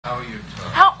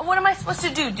supposed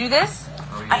to do? Do this?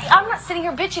 I'm not sitting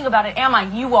here bitching about it, am I?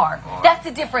 You are. That's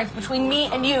the difference between me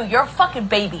and you. You're a fucking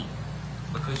baby.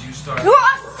 Because you start... You're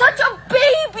such a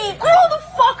baby! Grow the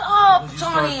fuck up,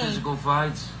 Johnny! You start physical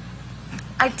fights?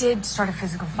 I did start a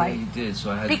physical fight. Yeah, you did,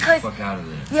 so I had to get the fuck out of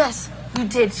there. Yes, you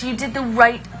did. So you did the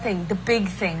right thing, the big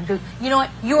thing. You know what?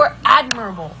 You're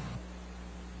admirable.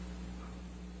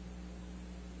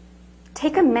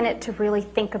 Take a minute to really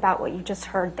think about what you just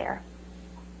heard there.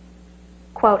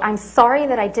 Quote, "I'm sorry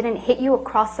that I didn't hit you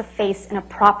across the face in a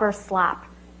proper slap,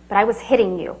 but I was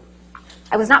hitting you.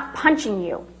 I was not punching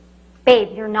you.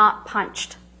 Babe, you're not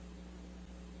punched."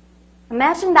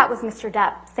 Imagine that was Mr.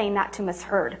 Depp saying that to Miss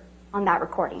Heard on that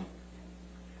recording.